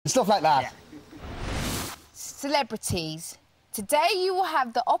Stuff like that. Yeah. Celebrities, today you will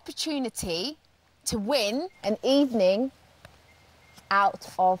have the opportunity to win an evening out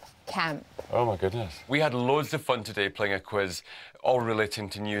of camp. Oh, my goodness. We had loads of fun today playing a quiz, all relating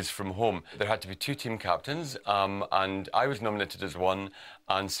to news from home. There had to be 2 team captains, and I was nominated as one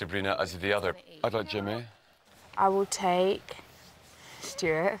and Sabrina as the other. I'd like Jimmy. I will take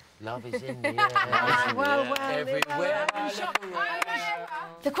Stuart. Love is in the air. Everywhere.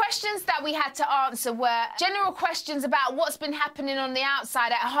 The questions that we had to answer were general questions about what's been happening on the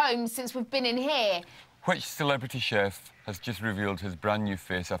outside at home since we've been in here. Which celebrity chef has just revealed his brand new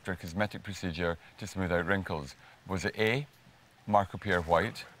face after a cosmetic procedure to smooth out wrinkles? Was it A, Marco Pierre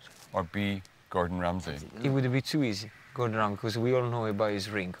White, or B, Gordon Ramsay? It would be too easy, Gordon Ramsay, because we all know about his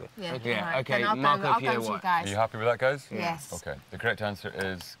wrinkle. Yeah, right. OK, Marco Pierre White. Are you happy with that, guys? Yes. OK, the correct answer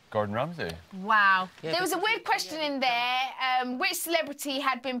is Gordon Ramsay. Wow. Yeah, there was a weird question in there. Which celebrity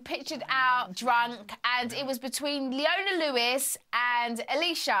had been pictured out drunk? And it was between Leona Lewis and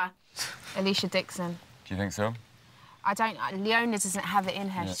Alicia. Alicia Dixon. Do you think so? I don't... Leona doesn't have it in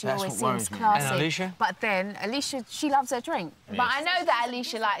her. Yeah, she always seems me. classy. And Alicia? But then, Alicia, she loves her drink. Yes. But I know that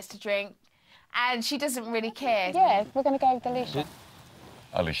Alicia likes to drink, and she doesn't really care. Yeah, we're going to go with Alicia.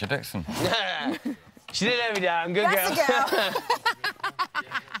 Alicia Dixon. She did let me down. Good That's girl. a girl.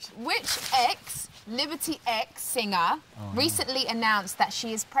 Which Liberty X singer recently announced that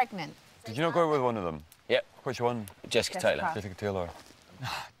she is pregnant? Did you not go with one of them? Yep. Which one? Jessica Taylor. Jessica Taylor.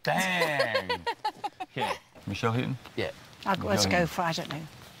 Dang. Yeah. Michelle Heaton? Yeah. Let's go for, I don't know.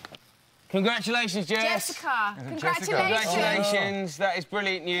 Congratulations, Jess. Jessica. Congratulations. Congratulations. That is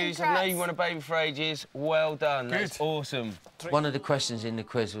brilliant news. Congrats. I know you want a baby for ages. Well done. Good. That's awesome. One of the questions in the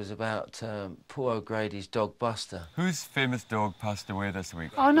quiz was about Paul O'Grady's dog Buster. Whose famous dog passed away this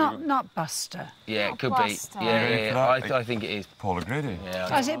week? Oh, not Buster. Yeah, it could Buster. be. Yeah. I think it is. Paul O'Grady. Yeah.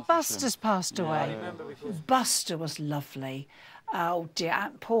 Has it Buster's passed away? Buster was lovely. Oh, dear.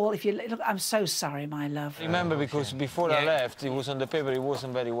 Aunt Paul, if you look, I'm so sorry, my love. Remember, because before I left, it was on the paper, it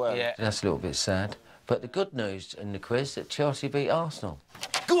wasn't very well. Yeah. That's a little bit sad. But the good news in the quiz that Chelsea beat Arsenal.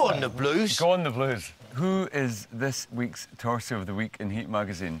 Go on, the Blues. Go on, the Blues. Who is this week's Torso of the Week in Heat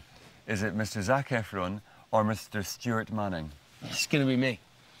magazine? Is it Mr. Zac Efron or Mr. Stuart Manning? It's going to be me.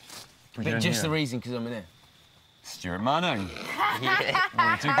 But just the reason, because I'm in there. Stuart Manning. Yeah.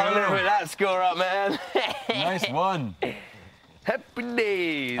 I'm going to put that score up, man. Nice one. Happy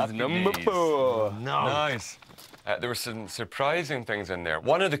days, Happy number days. 4. Nice. There were some surprising things in there.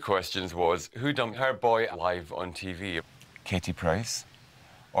 One of the questions was, who dumped her boy live on TV? Katie Price?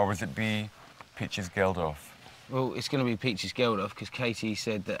 Or was it B, Peaches Geldof? Well, it's going to be Peaches Geldof, because Katie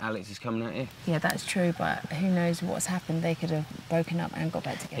said that Alex is coming out here. Yeah, that's true, but who knows what's happened. They could have broken up and got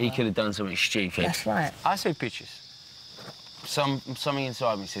back together. He could have done something stupid. That's right. I say Peaches. Something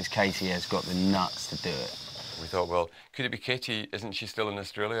inside me says Katie has got the nuts to do it. We thought, well, could it be Katie? Isn't she still in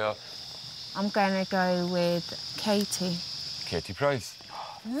Australia? I'm going to go with Katie. Katie Price.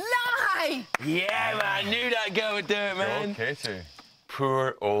 Lie! Yeah, man, I knew that girl would do it, man. Go, Katie.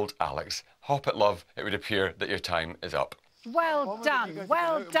 Poor old Alex. Hop it, love. It would appear that your time is up. Well done,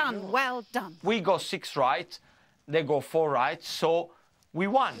 well done, well done. We got 6 right, they got 4 right, so we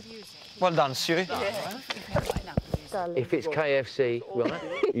won. Well done, Sue. If it's KFC, right,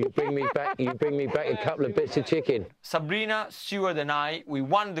 you bring me back a couple of bits of chicken. Sabrina, Stuart and I, we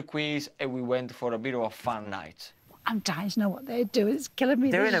won the quiz and we went for a bit of a fun night. I'm dying to know what they're doing. It's killing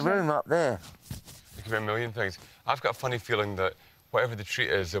me. They're in a room up there. There could be a million things. I've got a funny feeling that whatever the treat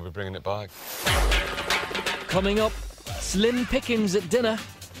is, they'll be bringing it back. Coming up, slim pickings at dinner.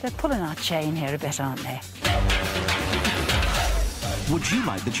 They're pulling our chain here a bit, aren't they? Would you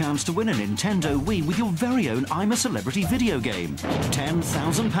like the chance to win a Nintendo Wii with your very own I'm a Celebrity video game?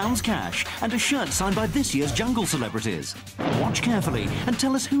 £10,000 cash and a shirt signed by this year's Jungle celebrities. Watch carefully and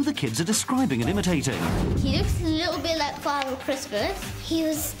tell us who the kids are describing and imitating. He looks a little bit like Father Christmas. He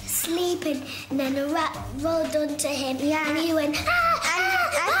was sleeping and then a rat rolled onto him and he went,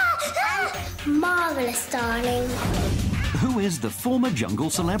 marvellous, darling. Who is the former Jungle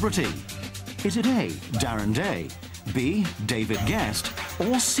celebrity? Is it A, Darren Day, B, David Guest,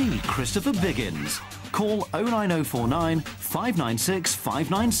 or C, Christopher Biggins? Call 09049 596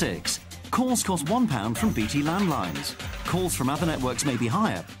 596. Calls cost £1 from BT landlines. Calls from other networks may be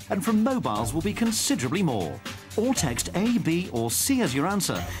higher, and from mobiles will be considerably more. Or text A, B or C as your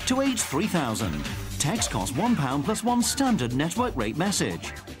answer to 83000. Text costs £1 plus 1 standard network rate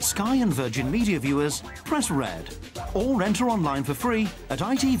message. Sky and Virgin Media viewers, press red. Or enter online for free at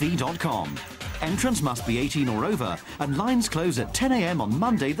itv.com. Entrance must be 18 or over, and lines close at 10 a.m. on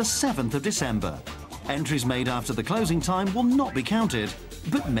Monday, the 7th of December. Entries made after the closing time will not be counted.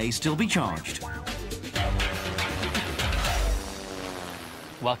 but may still be charged.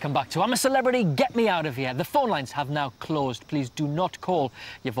 Welcome back to I'm a Celebrity, Get Me Out of Here. The phone lines have now closed. Please do not call.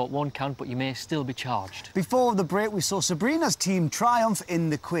 Your vote won't count, but you may still be charged. Before the break, we saw Sabrina's team triumph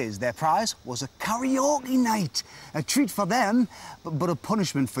in the quiz. Their prize was a karaoke night. A treat for them, but a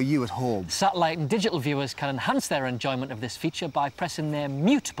punishment for you at home. Satellite and digital viewers can enhance their enjoyment of this feature by pressing their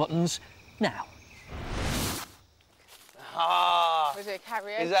mute buttons now. Ah, Was it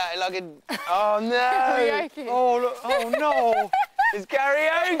karaoke? is that like a... Oh, no. Karaoke. Oh, no. It's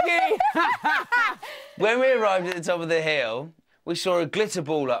karaoke! When we arrived at the top of the hill, we saw a glitter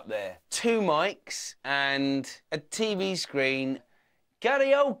ball up there, 2 mics and a TV screen.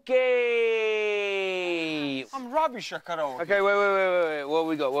 Karaoke! I'm rubbish at karaoke. OK, wait. What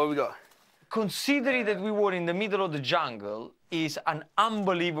have we got? Considering that we were in the middle of the jungle is an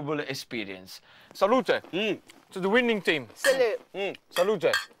unbelievable experience. Salute to the winning team. Salute.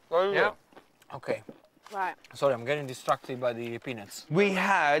 Salute. Yeah. OK. Right. Sorry, I'm getting distracted by the peanuts. We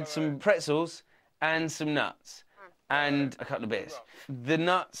had some pretzels and some nuts and a couple of bits. The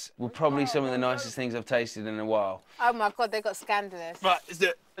nuts were probably some of the nicest things I've tasted in a while. Oh my God, they got scandalous. Right,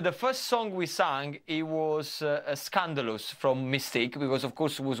 the first song we sang, it was Scandalous from Mystique, because of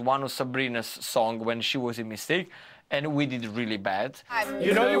course it was one of Sabrina's songs when she was in Mystique, and we did really bad.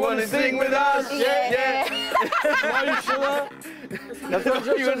 You know you want to sing with us? Yeah. Are you sure?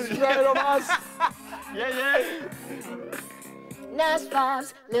 You want to try it on us? Yeah. Nice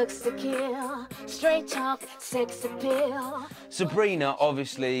vibes, looks to kill. Straight talk, sex appeal. Sabrina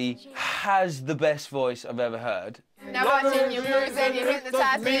obviously has the best voice I've ever heard. Now watching you moves and you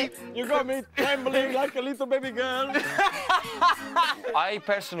hypnotize me. You got me trembling like a little baby girl. I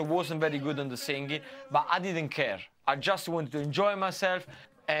personally wasn't very good on the singing, but I didn't care. I just wanted to enjoy myself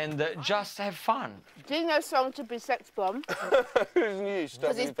and just have fun. Gino's song should be Sex Bomb.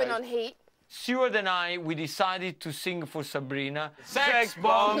 Because he's been on Heat. Stuart and I, we decided to sing for Sabrina. Sex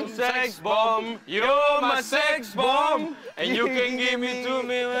bomb, you're my sex bomb, and you can give me to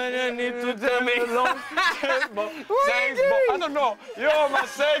me when you need to tell me alone. Sex bomb, I don't know, you're my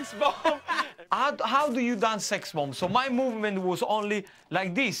sex bomb. How do you dance sex bomb? So my movement was only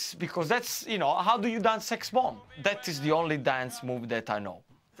like this, because that's, you know, how do you dance sex bomb? That is the only dance move that I know.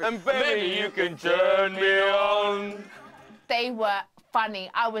 And baby, you can turn me on. They were funny.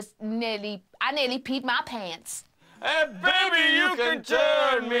 I nearly peed my pants. And baby, you can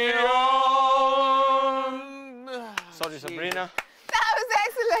turn me on. Sorry, Sabrina. That was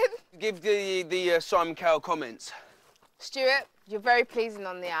excellent. Give the Simon Cowell comments. Stuart, you're very pleasing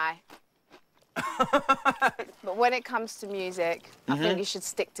on the eye. But when it comes to music, I think you should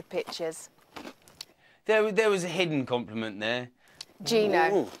stick to pictures. There was a hidden compliment there.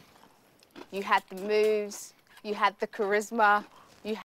 Gino, Ooh. you had the moves, you had the charisma,